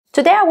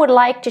Today I would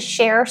like to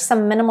share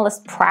some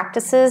minimalist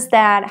practices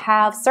that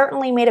have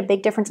certainly made a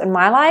big difference in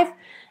my life,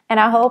 and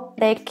I hope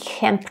they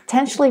can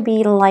potentially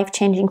be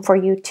life-changing for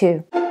you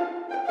too.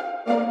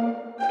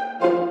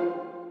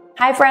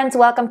 Hi friends,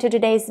 welcome to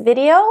today's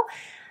video.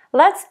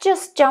 Let's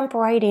just jump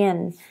right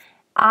in.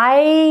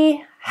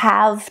 I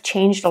have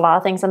changed a lot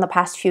of things in the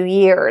past few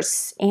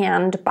years,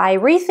 and by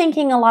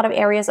rethinking a lot of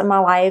areas in my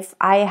life,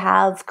 I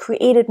have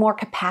created more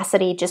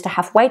capacity just to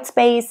have white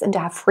space and to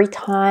have free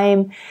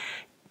time.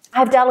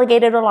 I've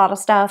delegated a lot of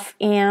stuff,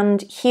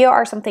 and here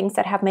are some things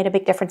that have made a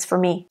big difference for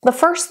me. The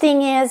first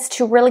thing is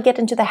to really get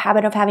into the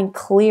habit of having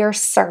clear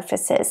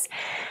surfaces.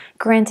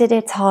 Granted,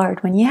 it's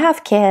hard when you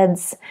have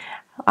kids.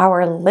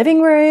 Our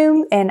living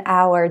room and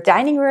our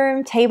dining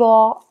room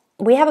table,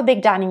 we have a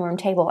big dining room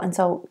table, and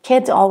so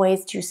kids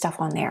always do stuff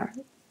on there.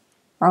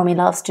 Romy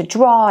loves to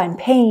draw and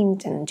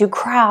paint and do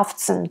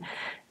crafts and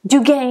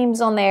do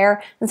games on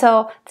there, and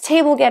so the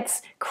table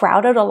gets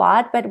crowded a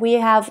lot, but we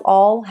have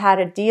all had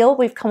a deal.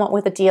 We've come up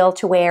with a deal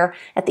to where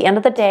at the end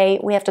of the day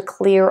we have to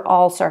clear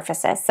all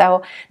surfaces.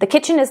 So the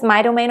kitchen is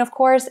my domain, of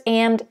course,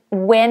 and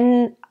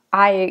when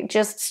I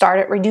just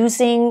started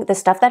reducing the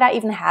stuff that I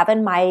even have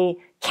in my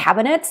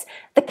cabinets,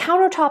 the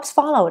countertops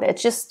followed. It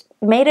just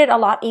made it a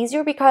lot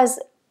easier because,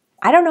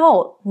 I don't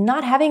know,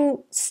 not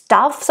having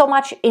stuff so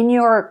much in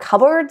your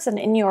cupboards and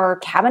in your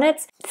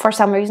cabinets, for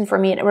some reason for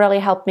me, it really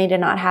helped me to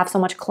not have so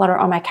much clutter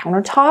on my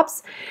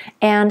countertops.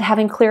 And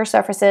having clear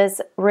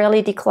surfaces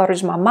really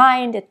declutters my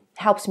mind. It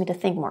helps me to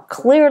think more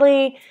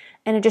clearly,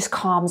 and it just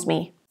calms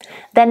me.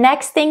 The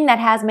next thing that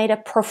has made a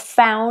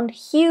profound,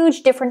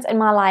 huge difference in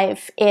my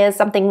life is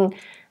something,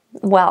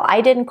 well,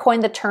 I didn't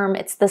coin the term,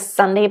 it's the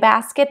Sunday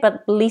basket,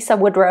 but Lisa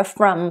Woodruff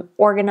from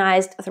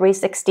Organized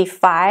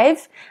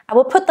 365. I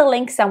will put the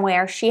link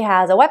somewhere. She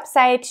has a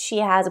website, she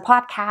has a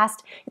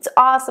podcast. It's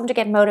awesome to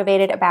get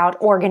motivated about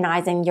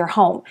organizing your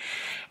home.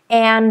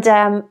 And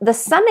the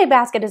Sunday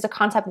basket is a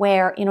concept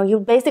where, you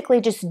basically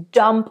just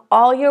dump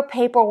all your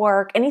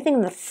paperwork,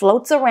 anything that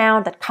floats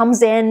around, that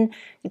comes in,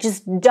 you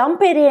just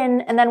dump it in,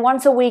 and then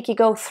once a week you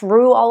go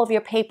through all of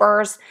your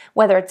papers,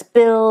 whether it's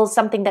bills,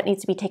 something that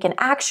needs to be taken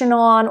action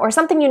on, or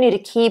something you need to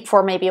keep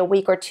for maybe a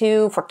week or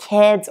two for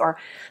kids, or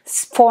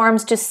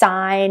forms to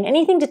sign,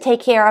 anything to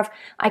take care of.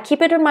 I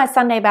keep it in my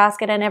Sunday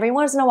basket, and every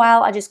once in a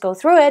while I just go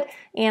through it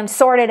and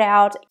sort it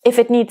out if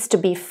it needs to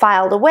be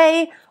filed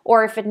away,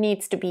 or if it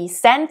needs to be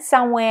sent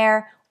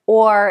somewhere,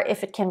 or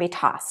if it can be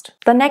tossed.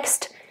 The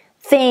next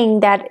thing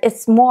that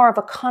is more of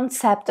a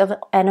concept of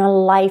and a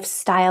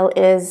lifestyle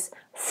is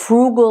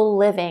frugal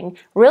living.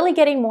 Really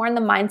getting more in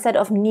the mindset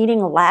of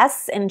needing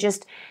less and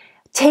just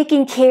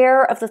taking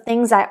care of the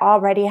things I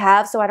already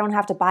have so I don't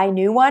have to buy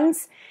new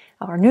ones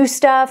or new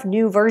stuff,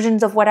 new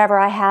versions of whatever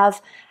I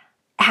have,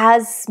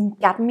 has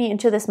gotten me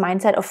into this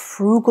mindset of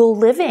frugal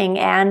living.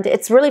 And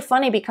it's really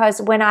funny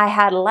because when I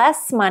had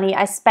less money,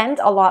 I spent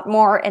a lot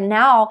more, and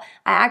now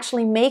I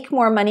actually make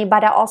more money,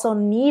 but I also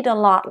need a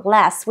lot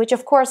less, which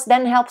of course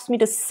then helps me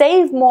to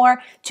save more,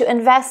 to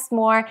invest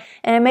more,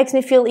 and it makes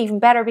me feel even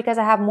better because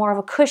I have more of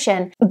a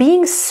cushion.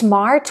 Being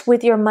smart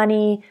with your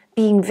money,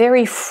 being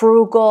very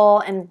frugal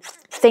and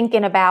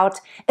thinking about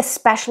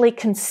especially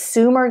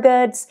consumer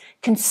goods,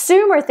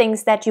 consumer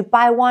things that you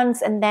buy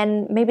once and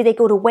then maybe they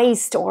go to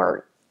waste,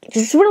 or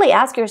just really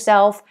ask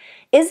yourself,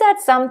 is that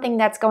something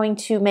that's going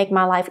to make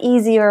my life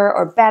easier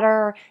or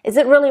better? Is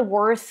it really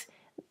worth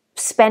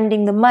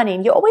spending the money?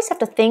 And you always have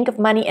to think of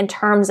money in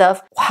terms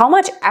of how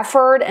much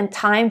effort and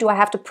time do I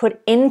have to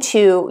put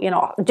into,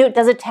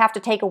 does it have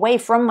to take away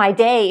from my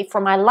day,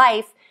 from my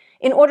life,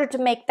 in order to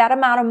make that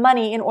amount of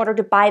money in order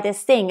to buy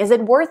this thing? Is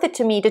it worth it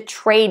to me to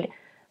trade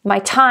my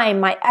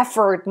time, my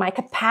effort, my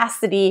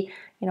capacity,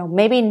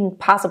 maybe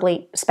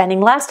possibly spending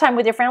less time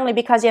with your family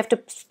because you have to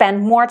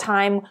spend more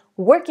time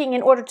working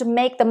in order to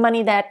make the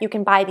money that you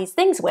can buy these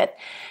things with.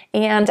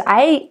 And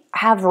I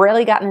have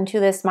really gotten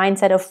into this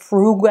mindset of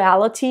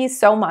frugality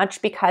so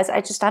much because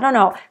I don't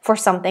know, for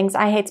some things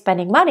I hate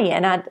spending money,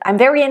 and I'm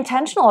very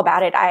intentional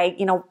about it.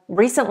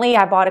 Recently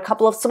I bought a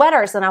couple of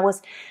sweaters, and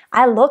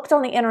I looked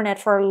on the internet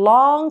for a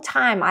long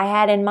time. I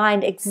had in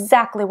mind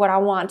exactly what I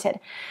wanted,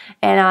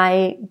 and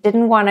I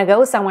didn't want to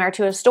go somewhere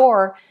to a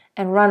store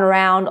and run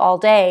around all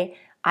day.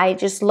 I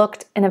just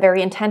looked in a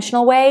very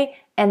intentional way,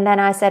 and then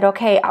I said,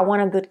 okay, I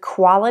want a good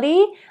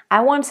quality.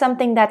 I want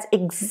something that's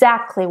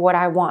exactly what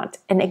I want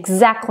and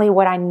exactly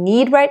what I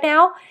need right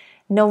now.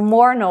 No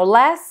more, no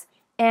less.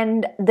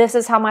 And this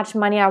is how much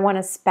money I want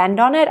to spend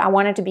on it. I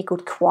want it to be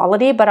good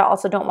quality, but I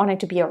also don't want it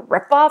to be a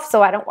ripoff.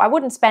 So I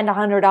wouldn't spend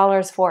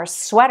 $100 for a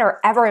sweater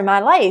ever in my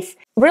life.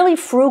 Really,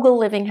 frugal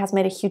living has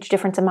made a huge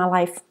difference in my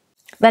life.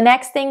 The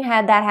next thing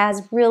that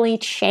has really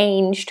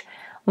changed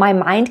my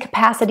mind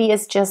capacity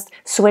is just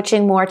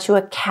switching more to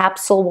a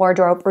capsule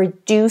wardrobe,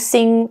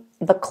 reducing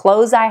the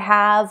clothes I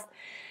have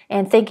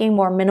and thinking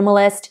more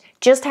minimalist,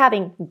 just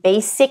having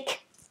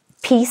basic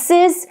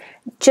pieces,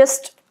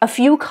 just a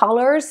few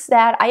colors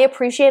that I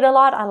appreciate a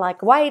lot. I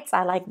like whites,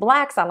 I like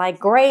blacks, I like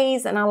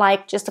grays, and I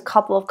like just a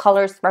couple of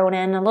colors thrown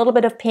in, a little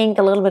bit of pink,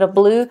 a little bit of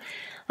blue.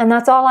 and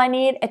that's all I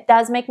need. It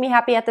does make me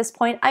happy at this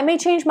point. I may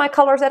change my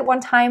colors at one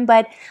time,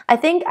 but I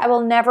think I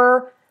will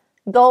never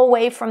go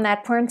away from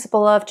that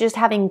principle of just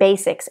having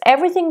basics.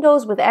 Everything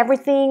goes with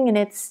everything, and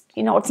it's,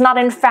 you know, it's not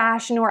in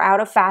fashion or out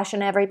of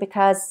fashion ever,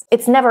 because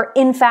it's never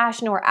in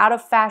fashion or out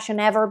of fashion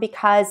ever,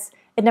 because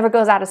it never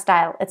goes out of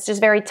style. It's just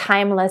very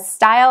timeless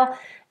style.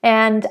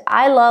 And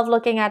I love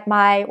looking at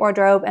my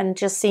wardrobe and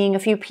just seeing a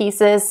few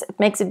pieces. It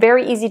makes it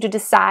very easy to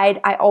decide.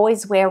 I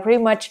always wear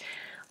pretty much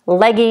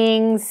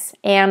leggings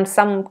and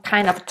some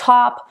kind of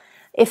top.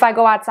 If I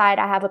go outside,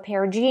 I have a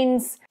pair of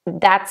jeans.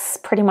 That's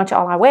pretty much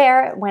all I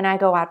wear. When I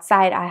go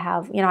outside, I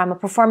have, you know, I'm a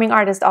performing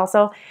artist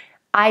also.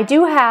 I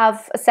do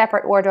have a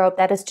separate wardrobe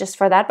that is just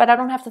for that, but I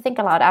don't have to think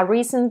a lot. I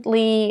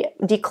recently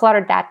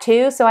decluttered that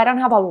too, so I don't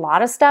have a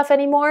lot of stuff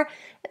anymore.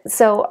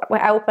 So when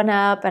I open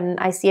up and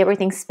I see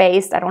everything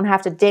spaced, I don't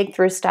have to dig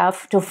through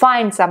stuff to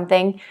find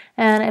something,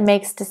 and it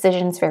makes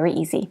decisions very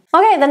easy.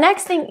 Okay, the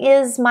next thing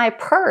is my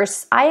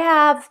purse. I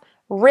have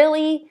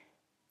really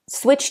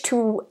switch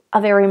to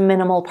a very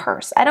minimal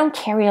purse. I don't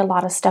carry a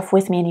lot of stuff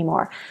with me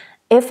anymore.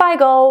 If I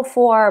go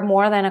for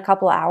more than a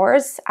couple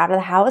hours out of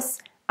the house,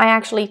 I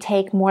actually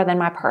take more than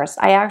my purse.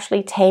 I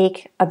actually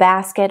take a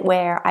basket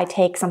where I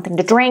take something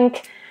to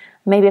drink,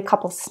 maybe a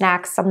couple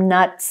snacks, some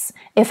nuts.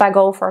 If I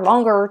go for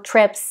longer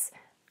trips,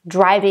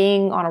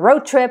 driving on a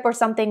road trip or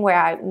something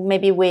where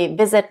maybe we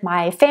visit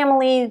my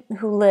family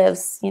who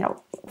lives, you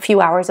know, a few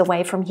hours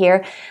away from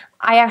here,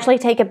 I actually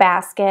take a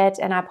basket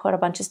and I put a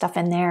bunch of stuff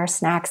in there,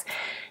 snacks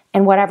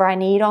and whatever I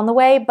need on the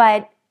way.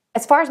 But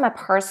as far as my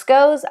purse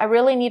goes, I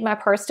really need my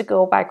purse to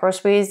go buy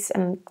groceries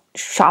and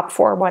shop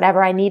for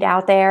whatever I need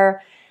out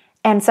there.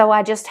 And so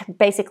I just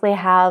basically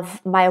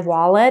have my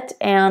wallet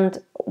and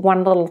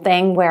one little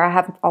thing where I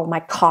have all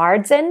my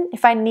cards in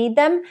if I need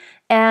them,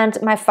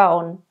 and my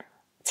phone.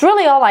 It's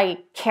really all I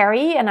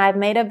carry, and I've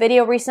made a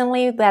video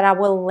recently that I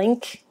will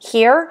link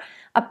here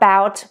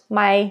about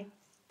my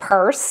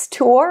purse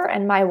tour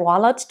and my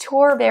wallet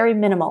tour, very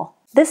minimal.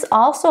 This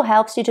also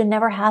helps you to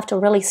never have to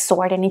really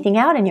sort anything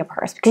out in your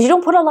purse because you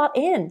don't put a lot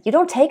in. You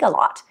don't take a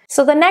lot.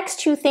 So the next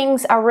two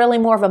things are really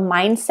more of a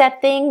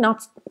mindset thing,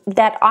 not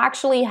that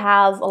actually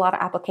have a lot of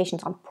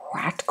applications on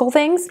practical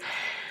things.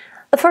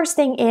 The first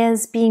thing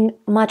is being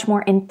much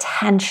more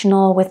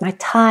intentional with my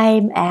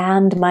time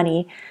and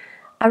money.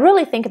 I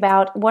really think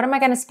about, what am I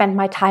going to spend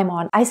my time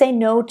on? I say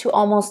no to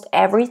almost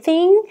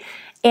everything,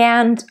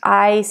 and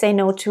I say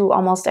no to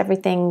almost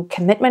everything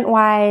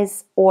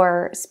commitment-wise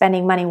or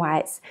spending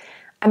money-wise.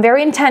 I'm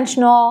very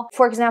intentional.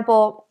 For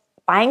example,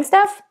 buying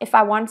stuff. If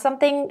I want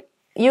something,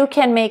 you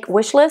can make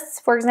wish lists.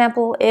 For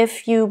example,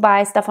 if you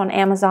buy stuff on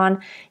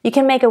Amazon, you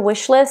can make a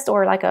wish list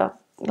or like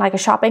a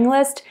shopping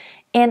list.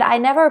 And I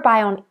never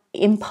buy on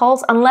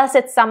impulse unless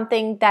it's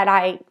something that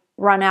I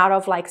run out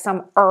of, like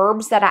some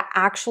herbs that I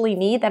actually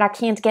need that I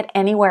can't get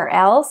anywhere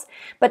else.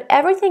 But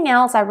everything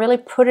else, I really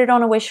put it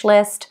on a wish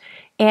list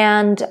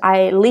and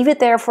I leave it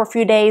there for a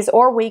few days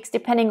or weeks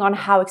depending on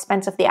how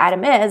expensive the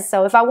item is.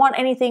 So if I want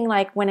anything,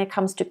 like when it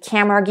comes to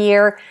camera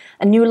gear,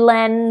 a new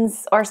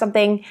lens or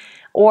something,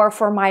 or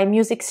for my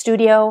music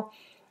studio,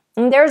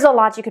 there's a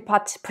lot you could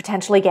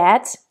potentially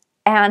get.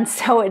 And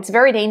so it's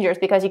very dangerous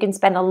because you can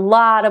spend a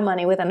lot of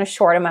money within a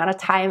short amount of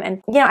time.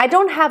 And, you know, I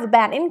don't have a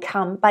bad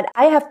income, but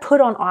I have put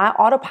on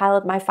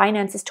autopilot my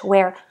finances to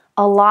where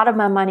a lot of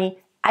my money,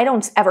 I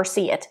don't ever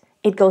see it.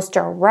 It goes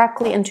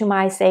directly into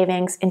my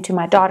savings, into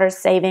my daughter's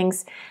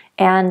savings.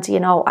 And, you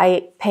know,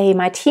 I pay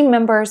my team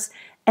members,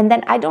 and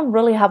then I don't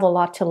really have a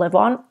lot to live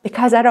on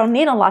because I don't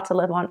need a lot to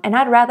live on. And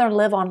I'd rather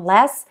live on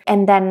less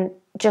and then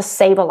just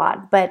save a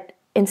lot. But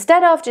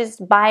instead of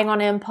just buying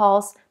on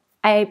impulse,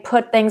 I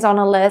put things on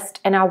a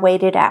list and I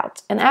wait it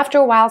out. And after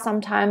a while,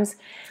 sometimes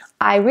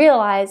I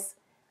realize,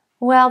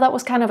 well, that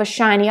was kind of a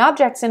shiny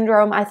object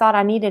syndrome. I thought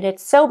I needed it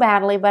so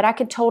badly, but I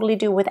could totally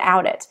do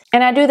without it.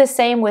 And I do the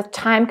same with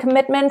time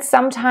commitments.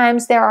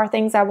 Sometimes there are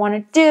things I want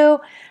to do.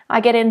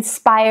 I get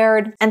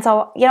inspired. And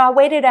so, you know, I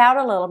wait it out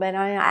a little bit. And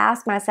I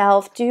ask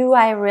myself, do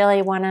I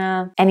really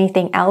want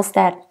anything else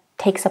that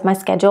takes up my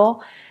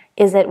schedule?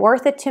 Is it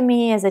worth it to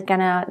me? Is it going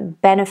to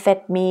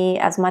benefit me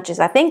as much as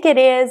I think it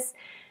is?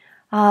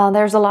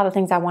 There's a lot of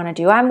things I want to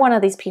do. I'm one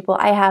of these people.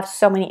 I have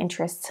so many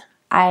interests.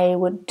 I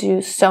would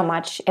do so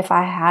much if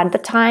I had the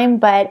time.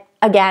 But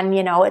again,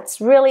 you know,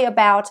 it's really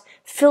about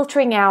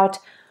filtering out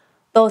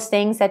those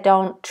things that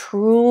don't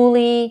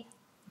truly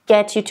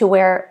get you to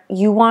where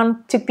you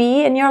want to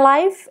be in your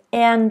life.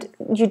 And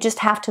you just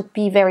have to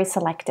be very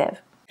selective.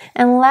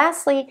 And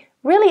lastly,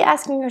 really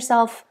asking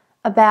yourself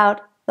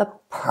about the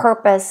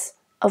purpose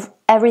of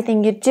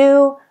everything you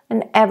do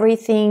and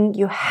everything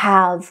you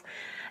have.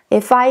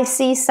 If I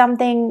see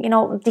something, you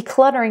know,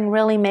 decluttering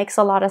really makes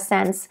a lot of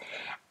sense.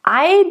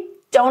 I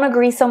don't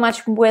agree so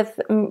much with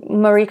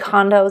Marie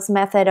Kondo's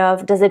method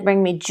of, does it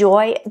bring me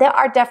joy? There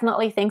are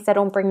definitely things that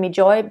don't bring me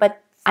joy,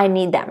 but I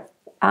need them.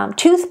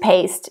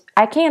 Toothpaste,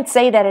 I can't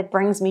say that it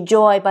brings me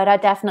joy, but I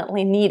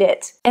definitely need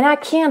it. And I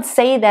can't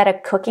say that a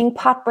cooking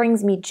pot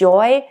brings me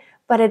joy,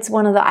 but it's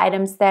one of the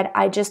items that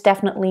I just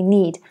definitely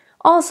need.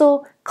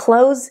 Also,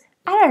 clothes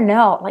I don't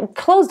know, like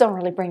clothes don't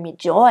really bring me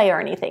joy or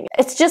anything.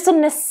 It's just a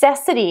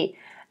necessity.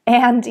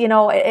 And, you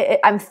know,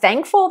 I'm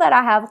thankful that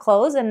I have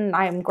clothes and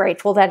I'm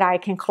grateful that I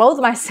can clothe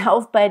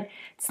myself, but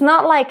it's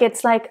not like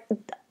it's like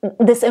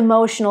this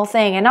emotional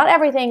thing. And not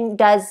everything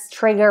does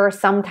trigger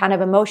some kind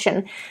of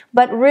emotion,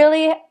 but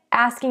really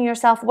asking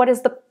yourself, what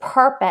is the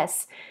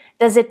purpose?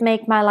 Does it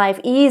make my life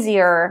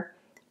easier?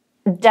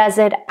 Does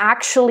it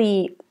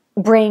actually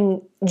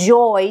bring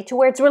joy to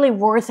where it's really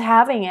worth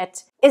having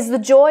it? Is the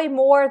joy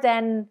more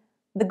than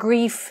the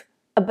grief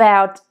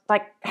about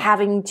like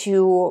having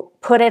to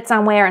put it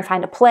somewhere and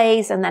find a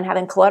place and then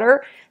having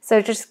clutter?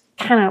 So just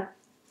kind of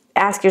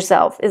ask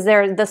yourself, is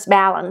there this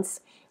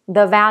balance,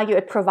 the value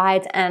it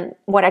provides and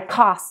what it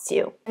costs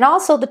you? And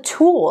also the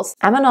tools.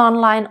 I'm an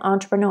online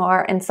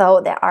entrepreneur, and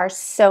so there are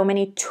so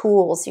many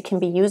tools you can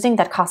be using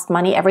that cost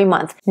money every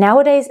month.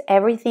 Nowadays,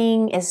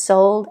 everything is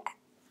sold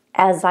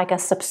as like a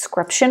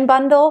subscription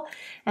bundle.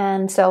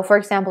 And so, for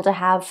example, to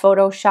have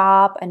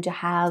Photoshop and to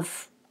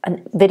have a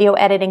video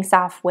editing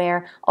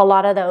software, a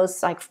lot of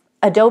those, like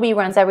Adobe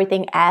runs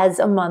everything as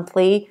a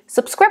monthly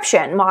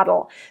subscription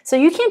model. So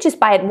you can't just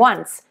buy it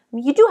once.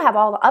 You do have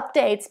all the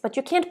updates, but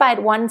you can't buy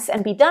it once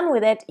and be done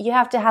with it. You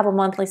have to have a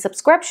monthly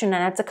subscription,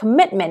 and it's a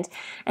commitment.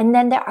 And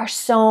then there are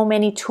so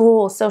many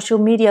tools, social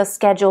media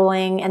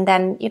scheduling, and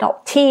then, you know,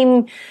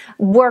 team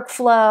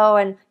workflow,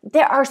 and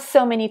there are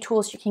so many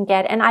tools you can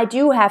get. And I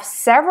do have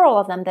several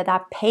of them that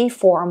I pay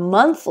for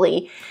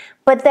monthly.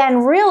 But then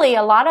really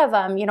a lot of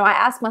them, you know, I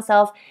ask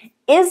myself,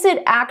 is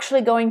it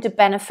actually going to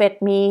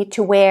benefit me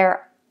to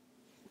where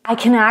I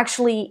can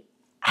actually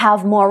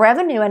have more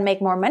revenue and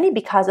make more money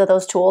because of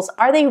those tools?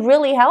 Are they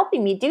really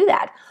helping me do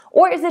that?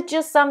 Or is it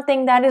just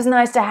something that is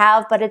nice to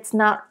have, but it's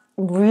not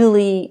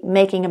really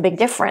making a big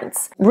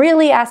difference?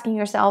 Really asking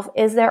yourself,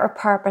 is there a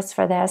purpose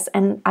for this?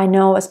 And I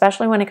know,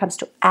 especially when it comes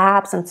to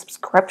apps and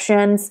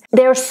subscriptions,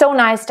 they're so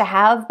nice to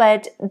have,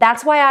 but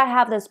that's why I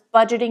have this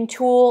budgeting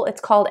tool. It's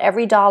called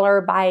Every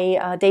Dollar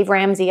by Dave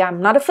Ramsey.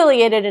 I'm not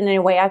affiliated in any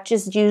way. I've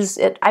just used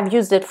it. I've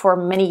used it for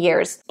many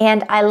years.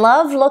 And I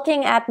love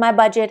looking at my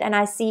budget, and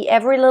I see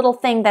every little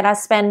thing that I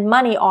spend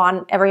money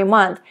on every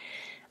month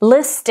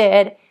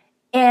listed.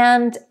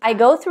 And I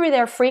go through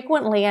there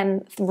frequently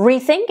and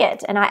rethink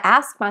it. And I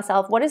ask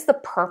myself, what is the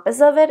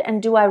purpose of it?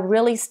 And do I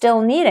really still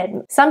need it?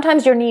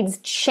 Sometimes your needs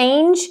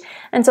change.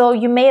 And so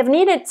you may have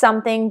needed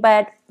something,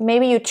 but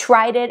maybe you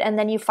tried it and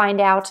then you find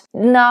out,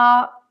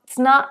 no, it's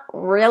not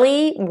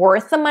really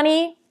worth the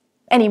money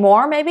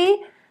anymore,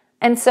 maybe.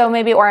 And so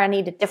maybe, or I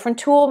need a different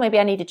tool. Maybe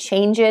I need to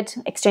change it,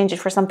 exchange it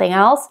for something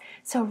else.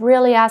 So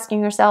really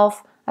asking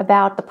yourself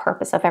about the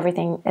purpose of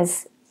everything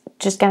is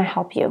just going to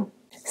help you.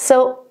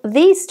 So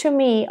these to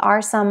me are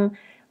some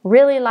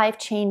really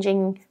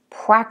life-changing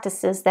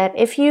practices that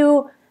if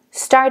you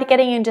start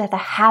getting into the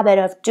habit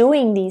of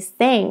doing these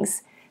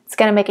things, it's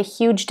going to make a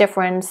huge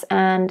difference,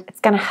 and it's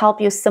going to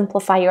help you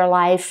simplify your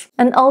life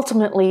and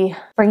ultimately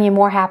bring you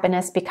more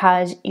happiness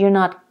because you're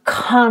not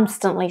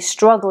constantly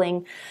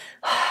struggling.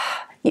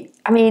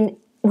 I mean,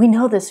 we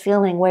know this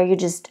feeling where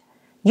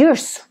you're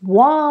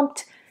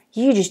swamped.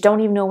 You just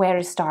don't even know where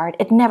to start.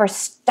 It never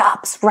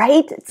stops,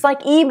 right? It's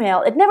like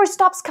email. It never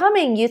stops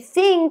coming. You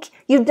think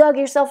you dug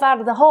yourself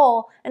out of the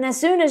hole, and as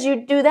soon as you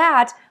do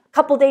that, a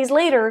couple days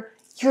later,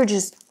 you're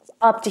just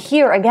up to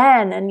here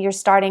again, and you're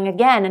starting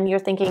again, and you're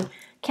thinking,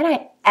 can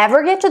I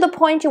ever get to the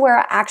point to where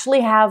I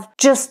actually have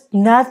just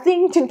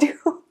nothing to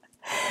do?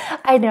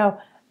 I know.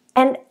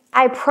 And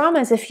I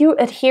promise, if you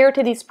adhere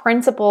to these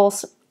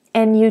principles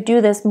and you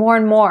do this more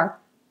and more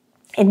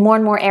in more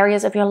and more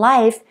areas of your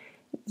life,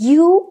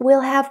 you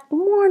will have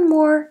more and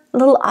more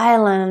little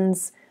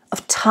islands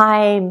of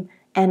time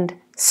and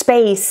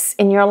space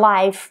in your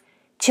life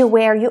to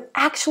where you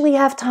actually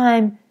have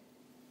time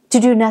to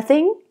do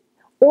nothing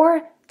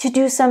or to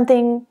do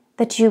something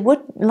that you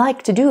would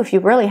like to do if you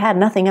really had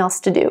nothing else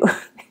to do.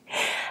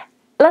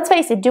 Let's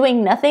face it,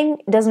 doing nothing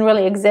doesn't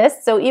really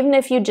exist. So even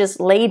if you just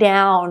lay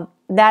down,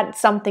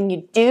 that's something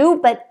you do,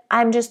 but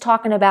I'm just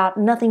talking about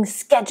nothing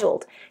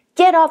scheduled.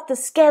 Get off the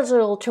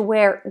schedule to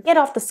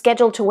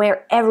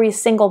where every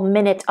single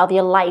minute of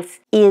your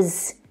life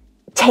is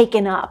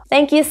taken up.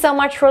 Thank you so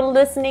much for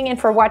listening and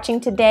for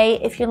watching today.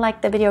 If you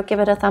liked the video, give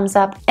it a thumbs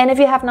up. And if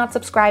you have not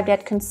subscribed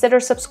yet,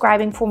 consider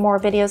subscribing for more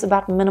videos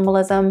about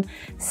minimalism,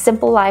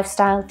 simple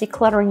lifestyle,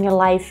 decluttering your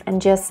life,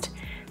 and just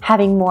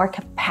having more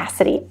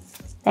capacity.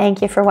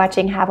 Thank you for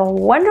watching. Have a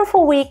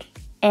wonderful week.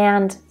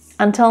 And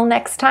until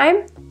next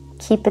time,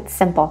 keep it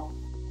simple.